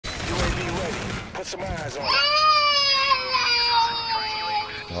put some eyes on it.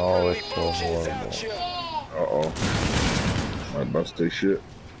 Oh, it's so horrible. Uh-oh. I bust this shit.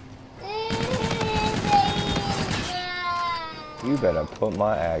 You better put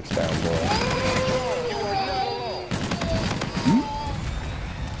my axe down, boy.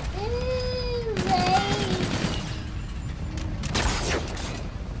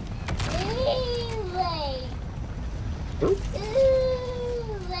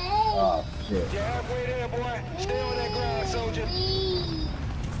 Oh, shit. You're halfway there, boy. Stay on that ground, soldier.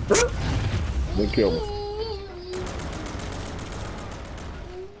 They killed me.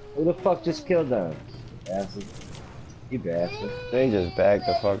 Who the fuck just killed them? Bastard. You bastard. They just backed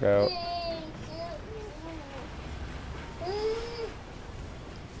the fuck out.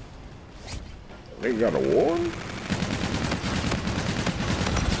 They got a war?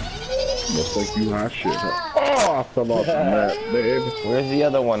 Looks like you hot shit, huh? Oh, I fell off the map, baby. Where's the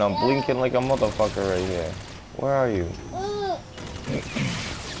other one? I'm blinking like a motherfucker right here. Where are you?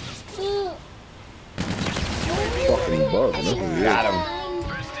 Fucking bug. Got him.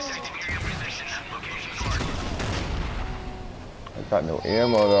 I got no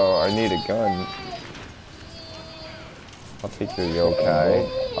ammo though. I need a gun. I'll take your yokai.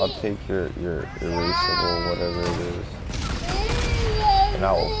 I'll take your erasable, whatever it is. And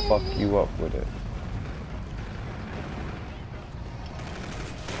I will fuck you up with it.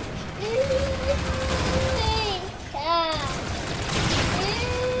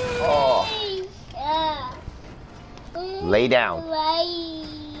 Oh. Lay down.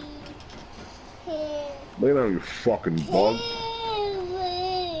 Lay down, you fucking bug.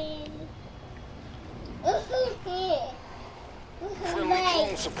 Friendly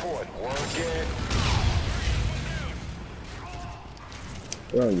drone support. Work it.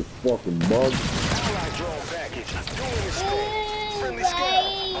 Lay down, you fucking bug. Allied drone package. Doing its thing. Friendly scout.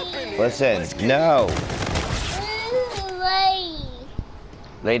 Up in there. Listen, Let's get no.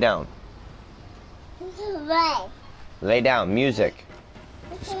 Lay down. Lay down. Music.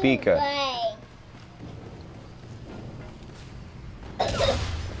 Speaker.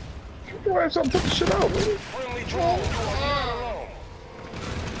 Go ahead, son, put the shit out, man. Friendly drone. You are not alone.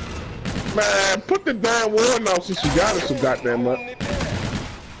 Man, put the damn warning out since you got it so goddamn much.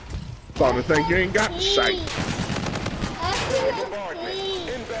 Starting to think you ain't got the sight. Bombardment.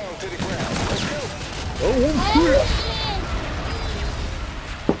 Inbound to the ground. Let's go. Oh, shit.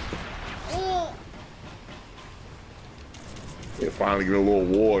 They finally get a little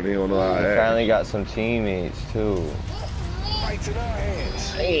war and they don't know how to We act. finally got some teammates too. Fights in our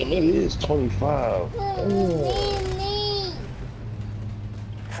hands. Hey, maybe it is 25.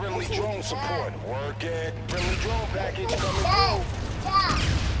 Friendly drone support. Work it. Friendly drone package coming through.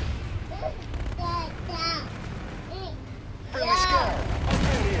 Friendly scout. Up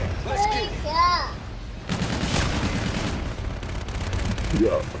in here. Let's get it.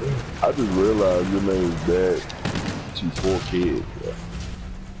 Yeah, I just realized your name is Dad. You 4 kids. Yeah.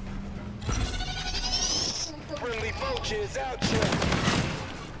 Friendly poachers out here.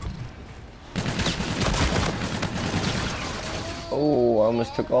 Oh, I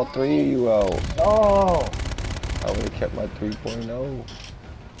almost took all 3 of you out. Oh! I would have kept my 3.0.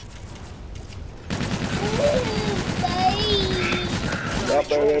 Up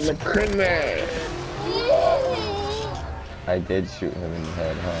there in the crennet. I did shoot him in the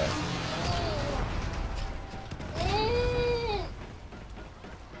head, huh?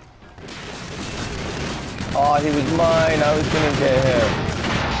 Oh, he was mine. I was gonna get him.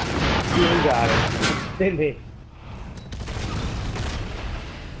 You got it. Didn't he?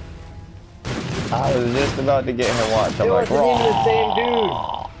 I was just about to get him. Watch. I'm They like, were the raw. same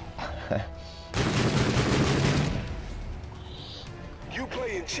dude. You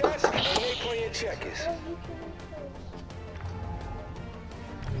playing chess and they playing checkers.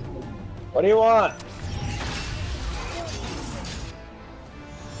 What do you want?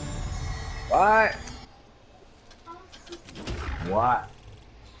 What? What?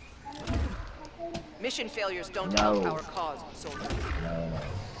 Mission failures don't No. help our cause, soldier. No.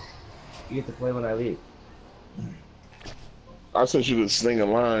 You get to play when I leave. I sent you the sling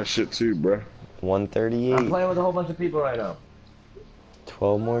and line shit too, bruh. I'm 138. playing with a whole bunch of people right now.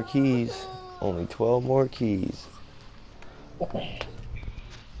 12 more keys. Only 12 more keys.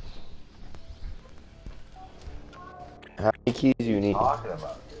 How many keys do you need? Talking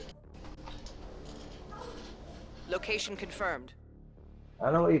about. Location confirmed. I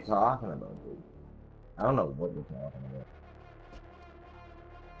don't know what you're talking about, dude. I don't know what you're talking about.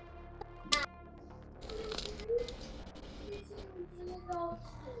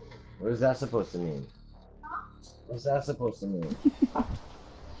 What is that supposed to mean? What's that supposed to mean?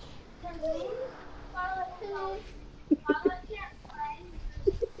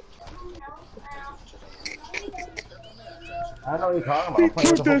 I know what you're talking about. He I'm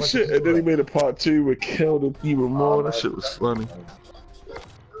playing with killed a whole that bunch shit, of and then he people. made a part 2 where killed it even more. That shit was funny.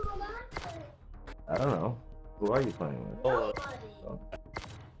 I don't know. Who are you playing with? Oh, So,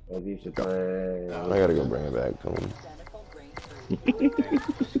 maybe you should play. I gotta go bring it back to him.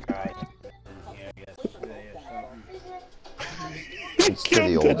 It's to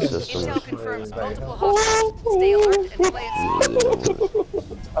the old system. Intel confirms multiple hostiles. Stay alert and play it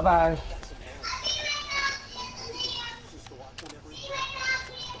safe. Bye bye.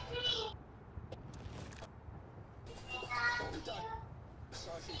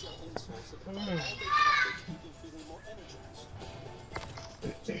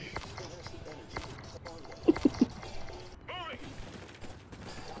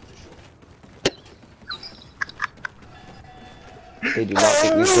 They do not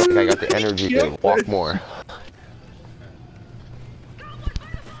make me feel like I got the energy to walk more.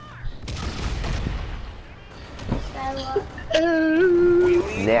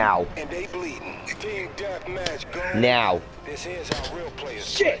 Now. And they bleeding. Team deathmatch go. Now. This here's how real players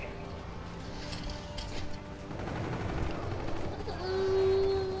Shit. play.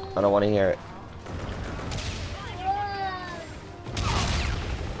 I don't want to hear it.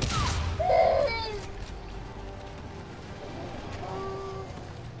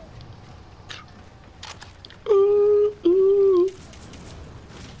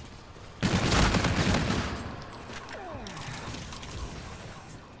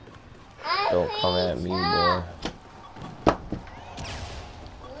 Don't come at me, boy.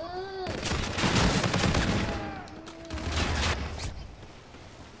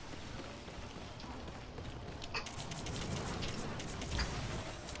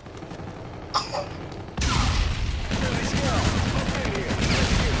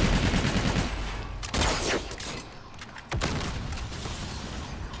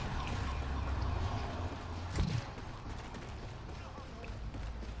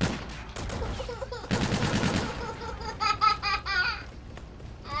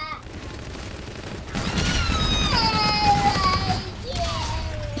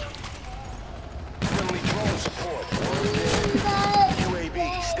 Friendly drone support. UAV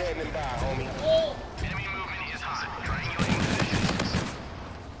standing by, homie. Enemy movement is hot. Triangulating positions.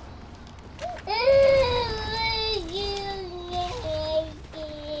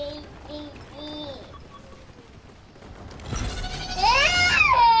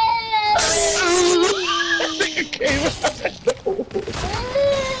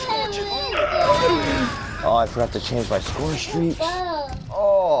 Oh, I forgot to change my score streak.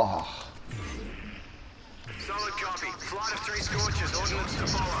 Oh. Solid copy. Flight of 3 Scorchers. Ordnance to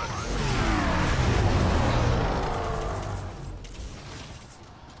follow.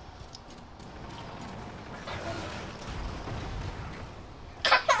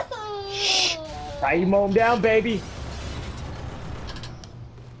 How you mow him down, baby?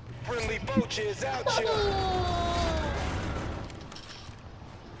 Friendly poachers out here.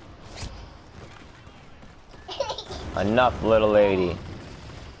 Enough, little lady.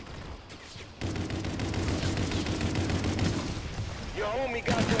 Your homie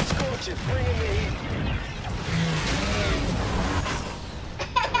got them Scorchers. Bring him the heat.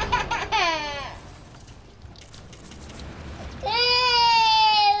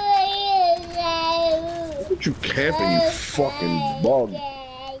 What you camping, you fucking bug?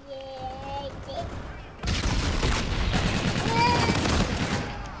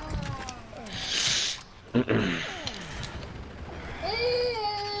 You're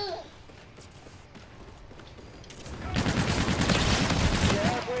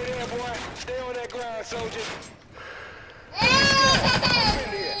halfway there, boy. Stay on that ground, soldier. In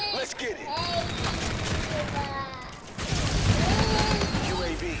here. Let's get it.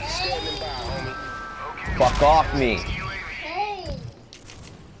 UAV standing by, homie. Fuck off me.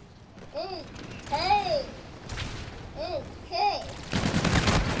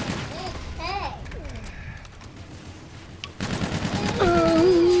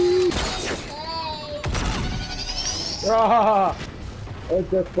 Ah, what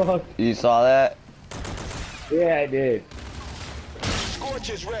the fuck? You saw that? Yeah, I did.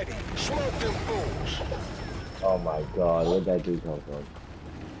 Scorchers ready. Smoke them fools. Oh my god, where'd that dude come from?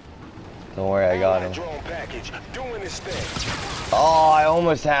 Don't worry, I got him. Drone package doing this thing. Oh, I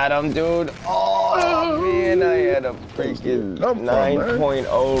almost had him, dude. Oh, man, I had a freaking Come from, man?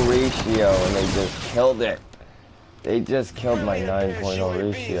 9.0 ratio, and they just killed it. They just killed my 9.0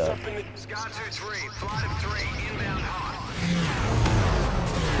 ratio. Sky 2-3, flight of 3, inbound hot.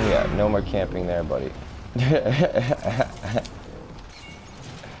 Yeah, no more camping there, buddy.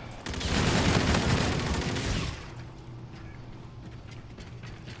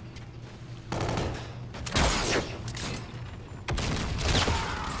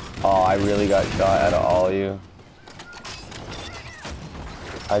 I really got shot out of all of you.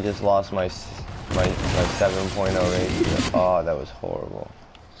 I just lost my 7.0 ratio. Oh, that was horrible.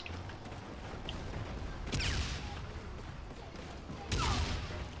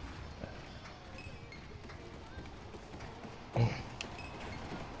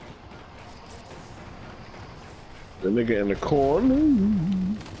 The nigga in the corner.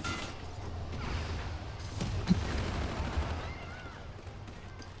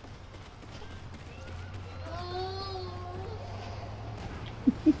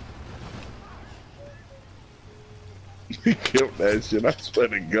 He killed that shit. I swear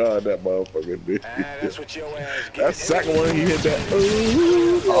to God, that motherfucker did. That's what your ass gets. That second one, he hit that.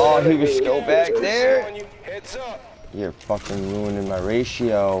 Ooh. Oh, he was still back there? Heads up. You're fucking ruining my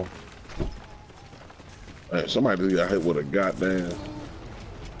ratio. Hey, somebody just got hit with a goddamn.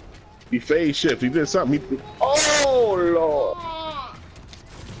 He phase shift. He did something. Oh, Lord.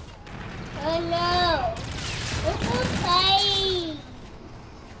 Oh no! It's okay!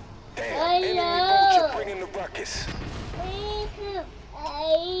 Damn, enemy boat, you're bringing the ruckus.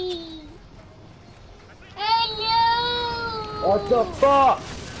 What the fuck?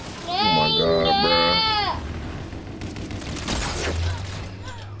 Oh my God, bro.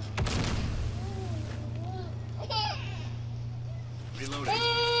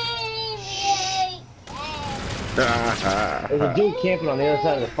 There's a dude camping on the other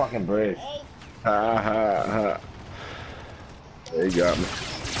side of the fucking bridge. They got me.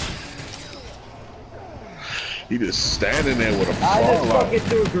 He just standing there with a I just fallout. fucking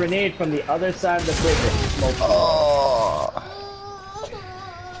threw a grenade from the other side of the bridge and smoked him. Oh.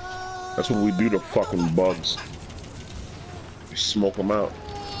 That's what we do to fucking bugs. We smoke them out.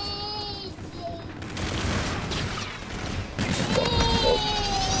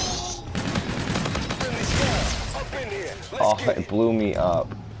 Oh, it blew me up.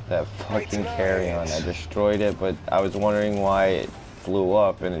 That fucking carry-on. I destroyed it, but I was wondering why it blew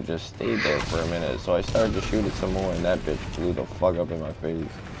up and it just stayed there for a minute. So I started to shoot it some more and that bitch blew the fuck up in my face.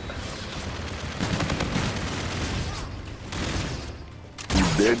 You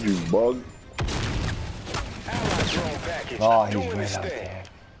dead, you bug? Oh, he's right out there.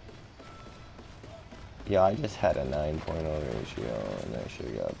 Yeah, I just had a 9.0 ratio and that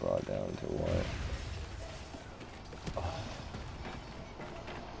shit got brought down to what? Oh.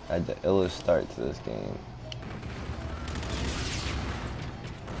 I had the illest start to this game.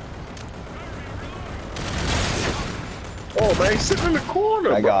 Oh man, he's sitting in the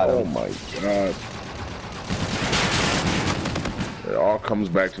corner. I got him. Oh my God. It all comes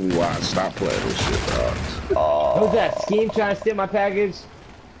back to me why I stopped playing this shit, dog. Oh. Who's that? Scheme trying to steal my package?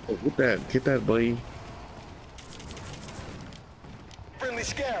 Oh, get that blade. Friendly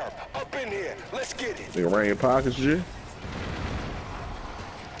Scarab, up in here. Let's get it. Nigga ran your pockets, shit.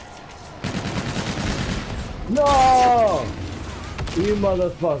 No! You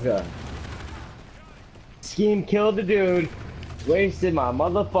motherfucker. Scheme killed the dude. Wasted my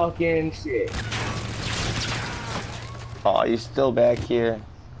motherfucking shit. Oh, you still back here?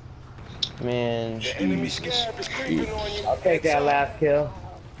 Man. The enemy Scarab is creeping on you. I'll take that last kill.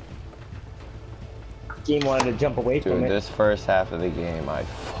 Scheme wanted to jump away from Dude, it. this first half of the game, I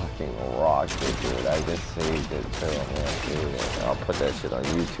fucking rocked it, dude. I just saved it too. Yeah, dude. I'll put that shit on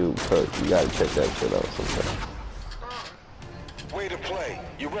YouTube, Cook. You gotta check that shit out sometime. Way to play.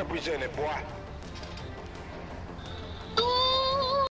 You represent it, boy.